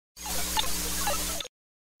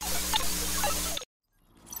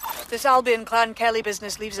This Albion clan Kelley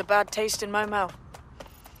business leaves a bad taste in my mouth.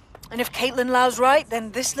 And if Caitlin Lau's right,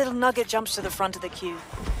 then this little nugget jumps to the front of the queue.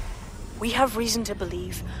 We have reason to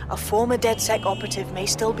believe a former DedSec operative may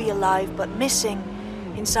still be alive, but missing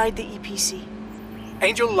inside the EPC.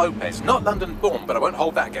 Angel Lopez, not London-born, but I won't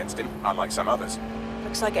hold that against him, unlike some others.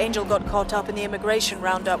 Looks like Angel got caught up in the immigration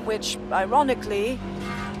roundup, which, ironically,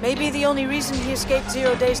 may be the only reason he escaped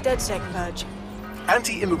 0 days DedSec purge.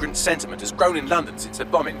 Anti-immigrant sentiment has grown in London since the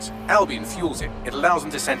bombings. Albion fuels it. It allows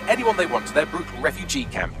them to send anyone they want to their brutal refugee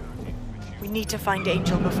camp. We need to find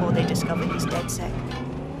Angel before they discover he's DedSec.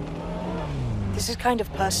 This is kind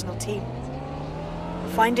of personal, team.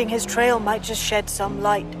 Finding his trail might just shed some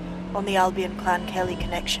light on the Albion clan Kelley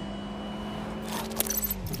connection.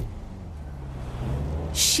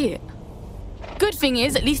 Shit. Good thing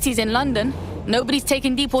is, at least he's in London. Nobody's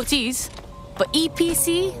taking deportees. But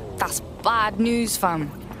EPC? That's bad news,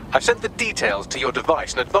 fam. I've sent the details to your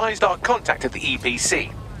device and advised our contact at the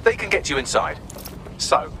EPC. They can get you inside.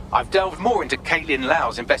 So, I've delved more into Caitlin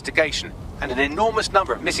Lau's investigation, and an enormous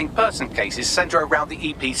number of missing person cases centre around the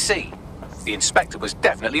EPC. The inspector was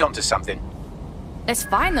definitely onto something. Let's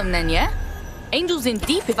find them then, yeah? Angel's in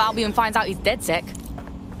deep if Albion finds out he's DedSec.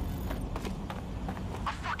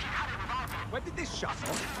 When did this shut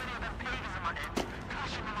off?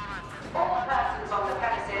 All persons on the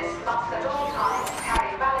premises must at all times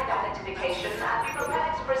carry valid identification and be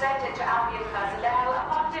prepared to present it to Albion personnel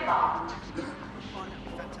upon demand.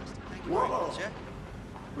 Whoa.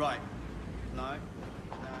 Right. No.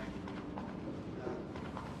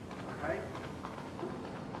 Okay.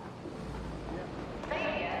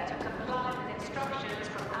 Failure to comply with instructions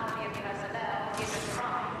from Albion personnel is a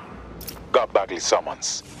crime. Got Bagley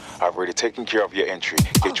summons. I've already taken care of your entry.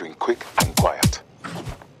 Get you in quick and quiet.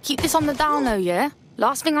 Keep this on the down low, yeah?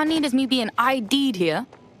 Last thing I need is me being ID'd here.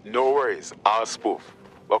 No worries, I'll spoof.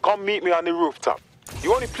 Well, come meet me on the rooftop. The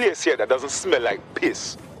only place here that doesn't smell like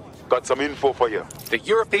piss. Got some info for you. The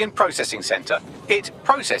European Processing Centre. It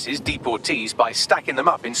processes deportees by stacking them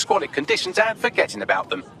up in squalid conditions and forgetting about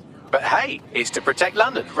them. But hey, it's to protect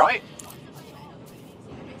London, right?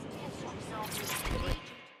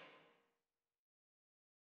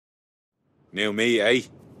 New me, eh?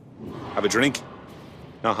 Have a drink?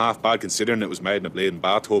 Not half bad considering it was made in a bleeding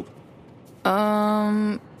bathtub.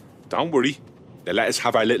 Don't worry. They let us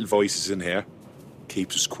have our little voices in here.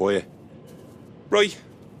 Keeps us quiet. Right.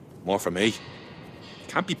 More for me.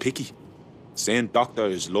 Can't be picky. Seeing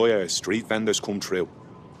doctors, lawyers, street vendors come through.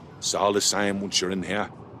 It's all the same once you're in here.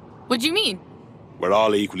 What do you mean? We're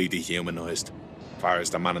all equally dehumanised. As far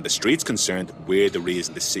as the man on the street's concerned, we're the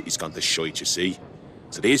reason the city's gone to shite, you see.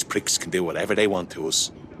 So these pricks can do whatever they want to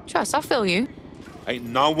us. Trust, I feel you. Ain't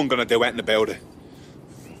no one gonna do anything about it.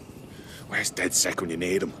 Where's DedSec when you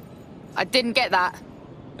need him? I didn't get that.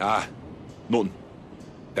 Ah, nothing.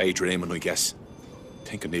 Daydreaming, I guess.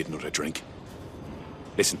 Think I need another drink.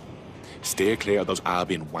 Listen, steer clear of those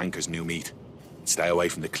Albion wankers, new meat. Stay away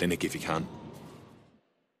from the clinic if you can.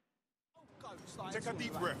 Take a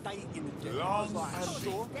deep breath. You know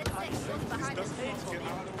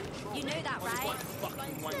that, right? Look,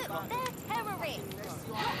 they're terrorists,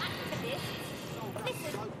 not activists.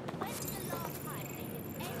 Listen, when's the last time they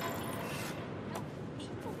did anything to help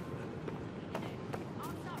people?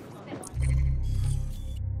 I'll start respecting.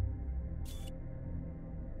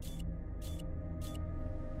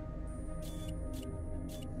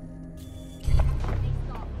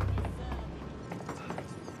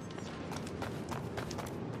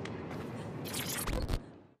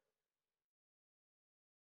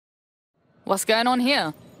 What's going on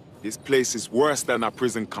here? This place is worse than a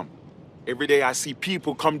prison camp. Every day I see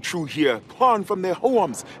people come through here, torn from their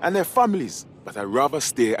homes and their families. But I'd rather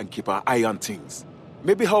stay and keep an eye on things.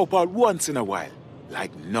 Maybe help out once in a while.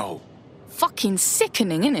 Like now. Fucking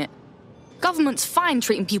sickening, innit? Government's fine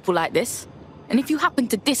treating people like this. And if you happen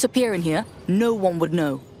to disappear in here, no one would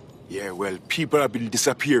know. Yeah, well, people have been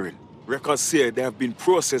disappearing. Records say they have been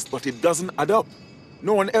processed, but it doesn't add up.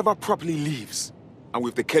 No one ever properly leaves. And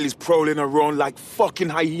with the Kellys prowling around like fucking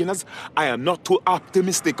hyenas, I am not too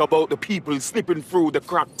optimistic about the people slipping through the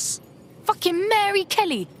cracks. Fucking Mary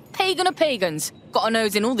Kelley, pagan of pagans. Got a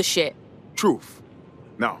nose in all the shit. Truth.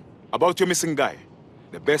 Now, about your missing guy.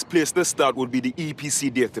 The best place to start would be the EPC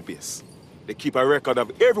database. They keep a record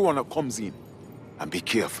of everyone that comes in. And be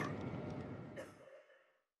careful.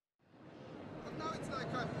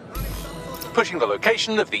 Pushing the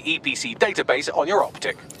location of the EPC database on your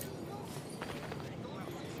optic.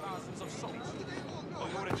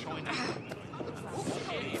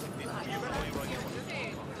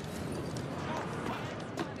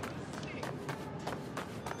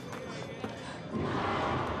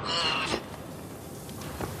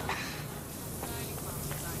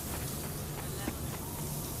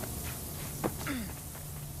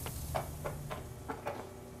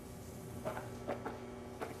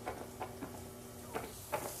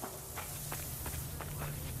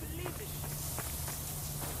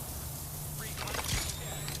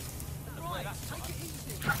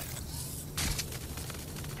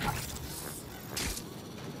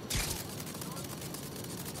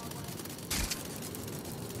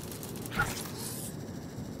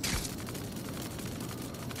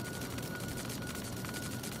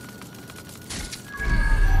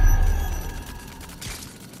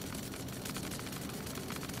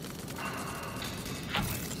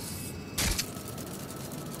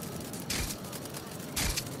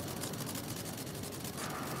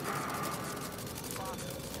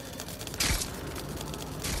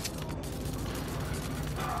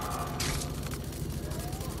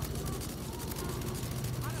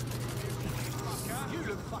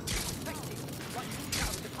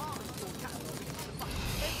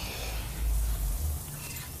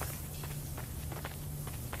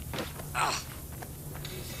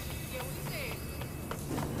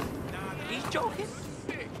 He's joking.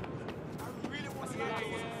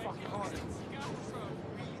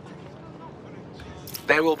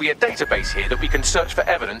 There will be a database here that we can search for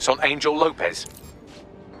evidence on Angel Lopez.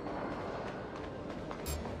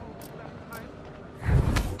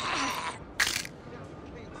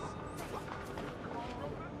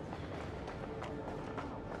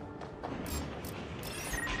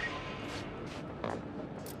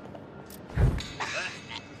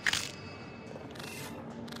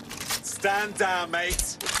 Stand down,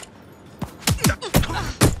 mate.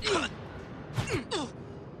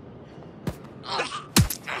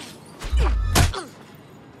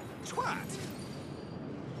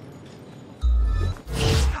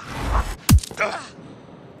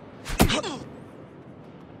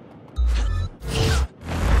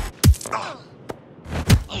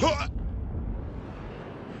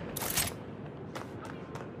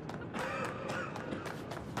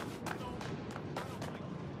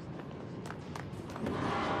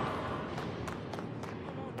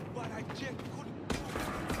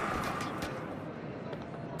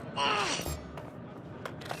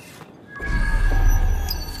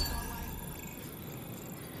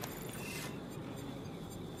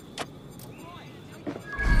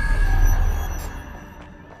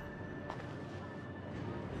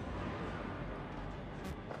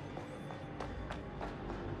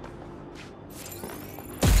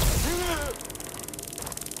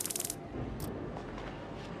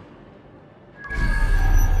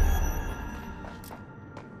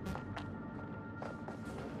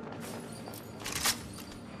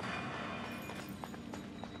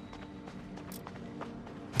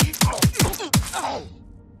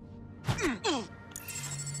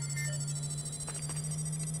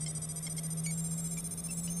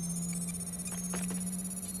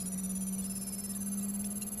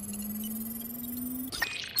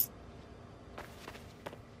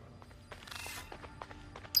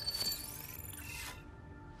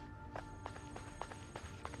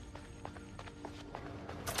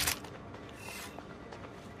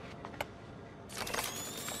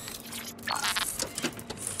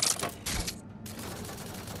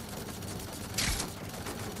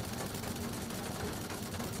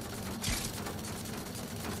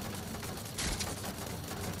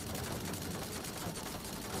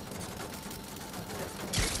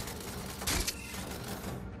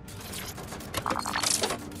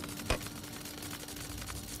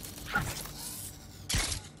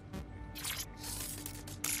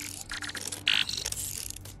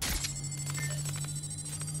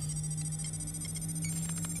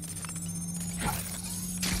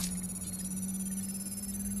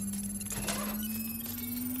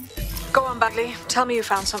 Go on, Bagley. Tell me you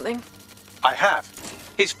found something. I have.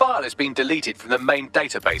 His file has been deleted from the main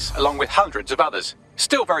database, along with hundreds of others.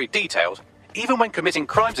 Still very detailed. Even when committing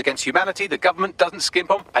crimes against humanity, the government doesn't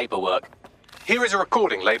skimp on paperwork. Here is a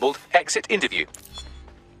recording labelled Exit Interview.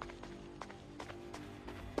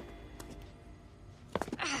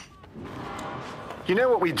 You know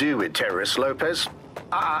what we do with terrorists, Lopez?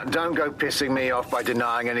 Don't go pissing me off by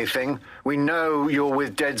denying anything. We know you're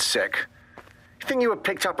with DedSec. You think you were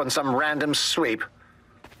picked up on some random sweep?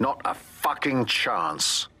 Not a fucking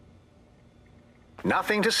chance.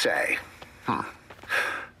 Nothing to say.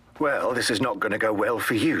 Well, this is not going to go well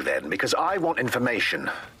for you then, because I want information.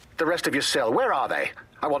 The rest of your cell, where are they?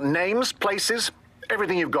 I want names, places,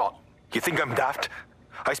 everything you've got. You think I'm daft?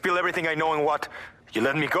 I spill everything I know and what? You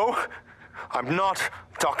let me go? I'm not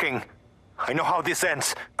talking. I know how this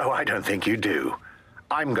ends. Oh, I don't think you do.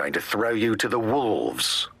 I'm going to throw you to the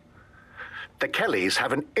wolves. The Kelleys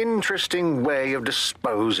have an interesting way of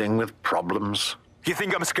disposing with problems. You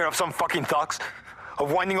think I'm scared of some fucking thugs?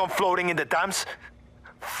 Of winding up floating in the dams?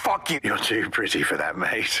 Fuck you. You're too pretty for that,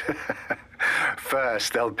 mate.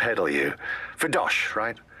 First, they'll peddle you. For dosh,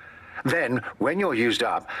 right? Then, when you're used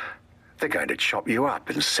up, they're going to chop you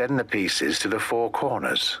up and send the pieces to the four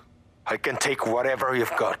corners. I can take whatever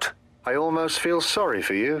you've got. I almost feel sorry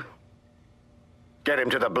for you. Get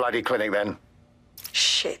him to the bloody clinic, then.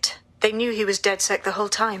 Shit. They knew he was DedSec the whole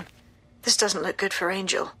time. This doesn't look good for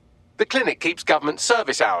Angel. The clinic keeps government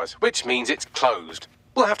service hours, which means it's closed.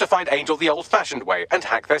 We'll have to find Angel the old-fashioned way and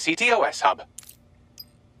hack their CTOS hub.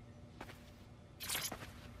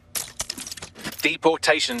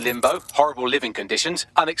 Deportation limbo, horrible living conditions,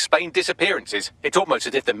 unexplained disappearances. It's almost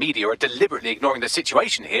as if the media are deliberately ignoring the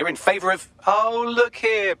situation here in favour of... Oh, look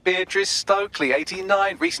here, Beatrice Stokely,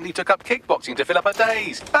 89, recently took up kickboxing to fill up her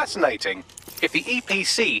days. Fascinating. If the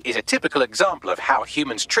EPC is a typical example of how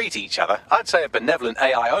humans treat each other, I'd say a benevolent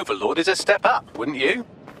AI overlord is a step up, wouldn't you?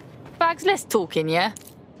 Bags, less talking, yeah?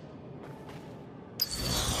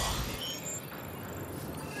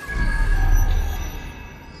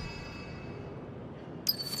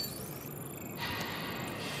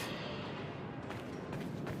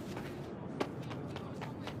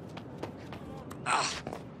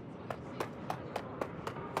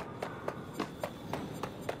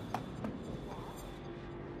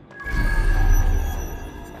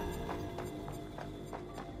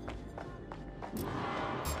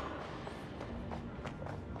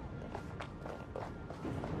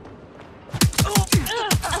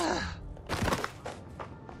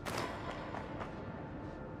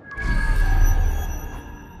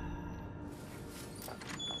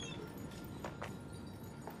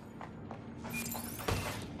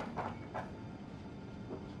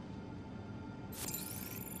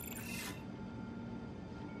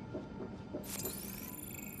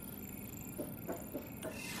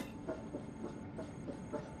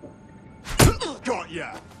 Got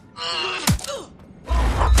ya!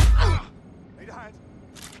 Need a hand?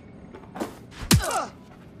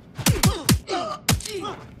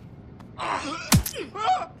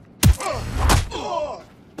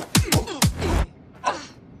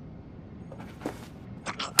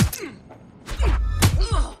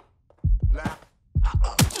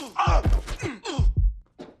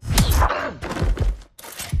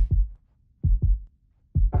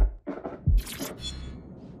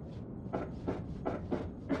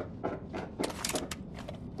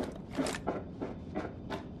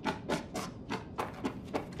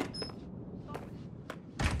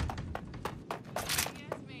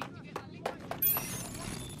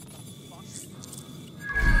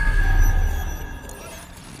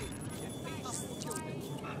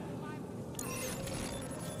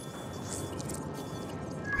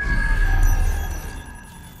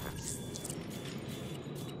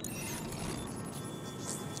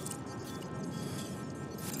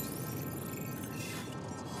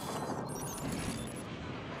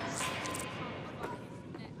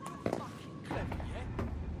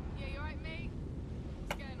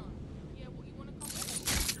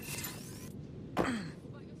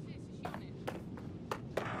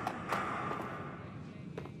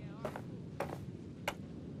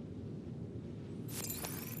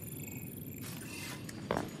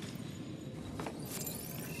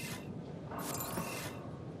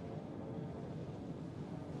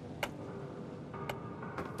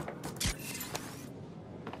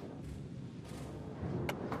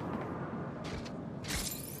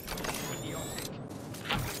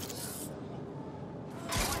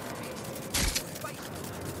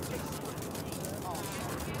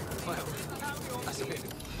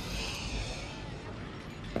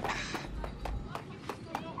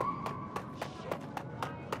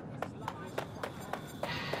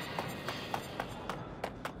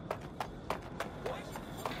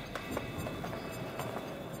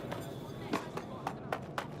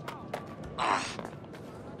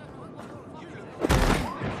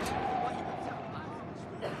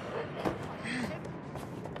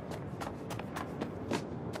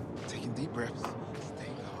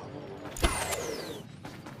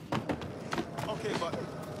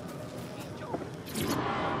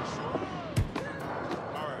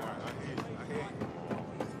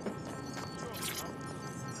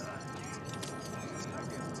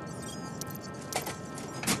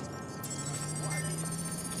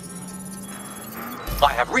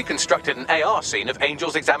 I have reconstructed an AR scene of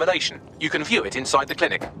Angel's examination. You can view it inside the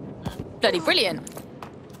clinic. Bloody brilliant.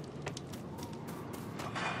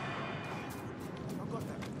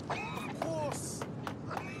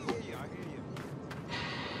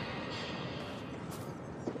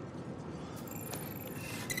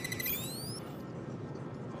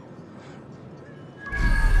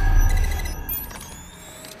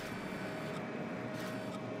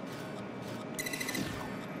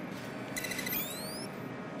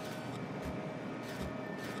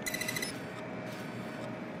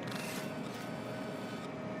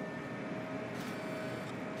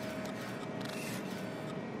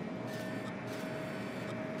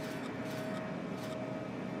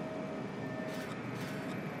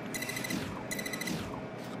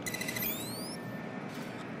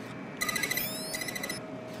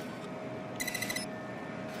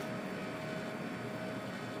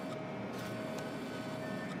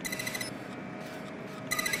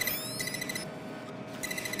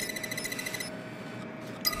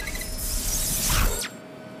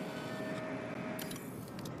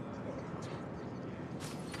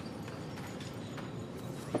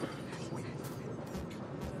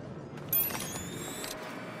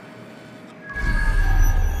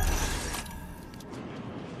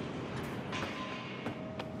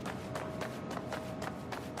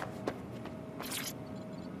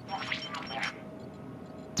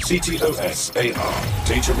 CTOS AR.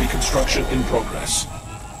 Data reconstruction in progress.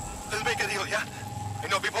 Let's make a deal, yeah? I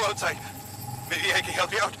know people outside. Maybe I can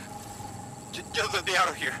help you out. Just let me out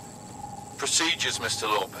of here. For procedures, Mr.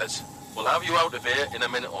 Lopez. We'll have you out of here in a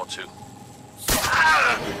minute or two.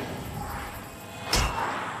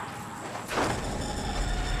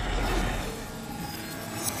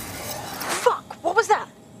 Fuck, what was that?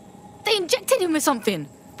 They injected him with something.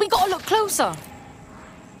 We gotta look closer.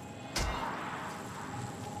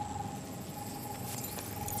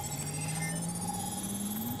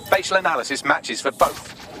 Facial analysis matches for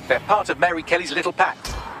both. They're part of Mary Kelley's little pack.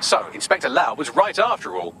 So, Inspector Lau was right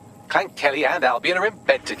after all. Clank Kelley and Albion are in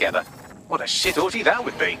bed together. What a shit orgy that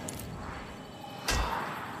would be.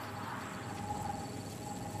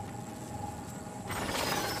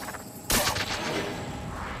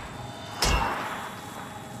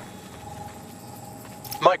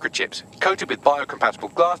 Microchips, coated with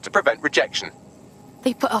biocompatible glass to prevent rejection.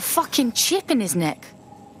 They put a fucking chip in his neck.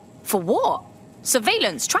 For what?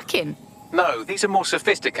 Surveillance, tracking? No, these are more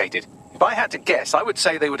sophisticated. If I had to guess, I would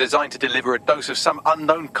say they were designed to deliver a dose of some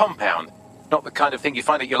unknown compound. Not the kind of thing you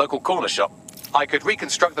find at your local corner shop. I could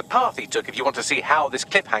reconstruct the path he took if you want to see how this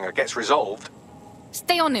cliffhanger gets resolved.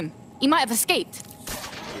 Stay on him. He might have escaped.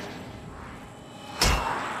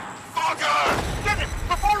 Fucker! Get him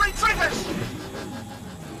before he triggers!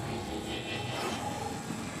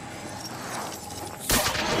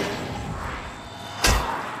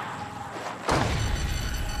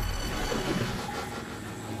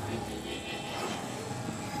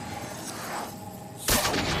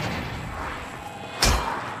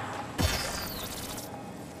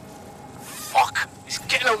 Fuck! He's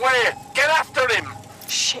getting away! Get after him!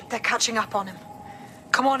 Shit, they're catching up on him.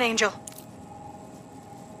 Come on, Angel.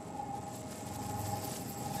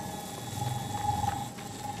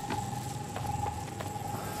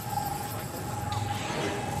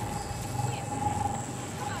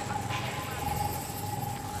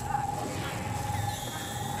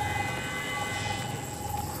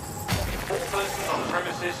 All persons on the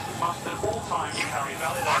premises must at all times carry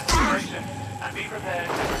valid identification and be prepared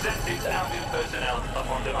to present it to Albion personnel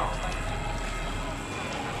upon demand.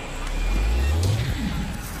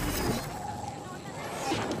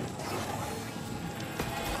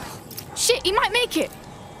 Shit, he might make it.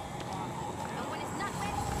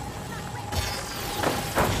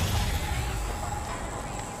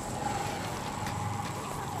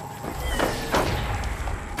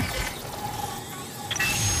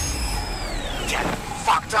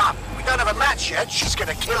 Fucked up! We don't have a match yet, she's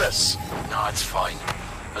gonna kill us! No, it's fine.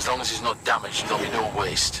 As long as he's not damaged, there'll be no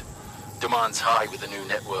waste. Demand's high with the new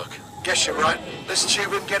network. Guess you're right. Let's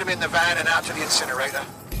tube him, get him in the van and out to the incinerator.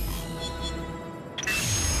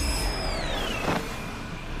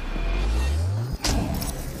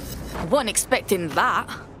 Wasn't expecting that.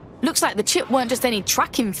 Looks like the chip weren't just any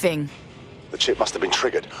tracking thing. The chip must have been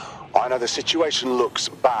triggered. I know the situation looks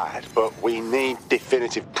bad, but we need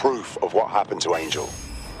definitive proof of what happened to Angel.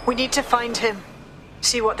 We need to find him.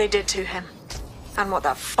 See what they did to him. And what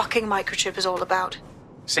that fucking microchip is all about.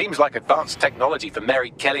 Seems like advanced technology for Mary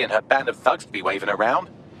Kelley and her band of thugs to be waving around.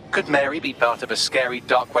 Could Mary be part of a scary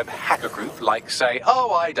dark web hacker group like, say,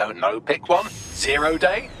 oh, I don't know, pick one, 0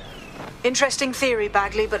 Day? Interesting theory,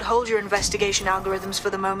 Bagley, but hold your investigation algorithms for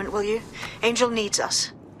the moment, will you? Angel needs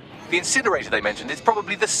us. The incinerator they mentioned is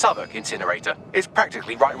probably the Southwark incinerator. It's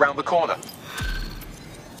practically right round the corner.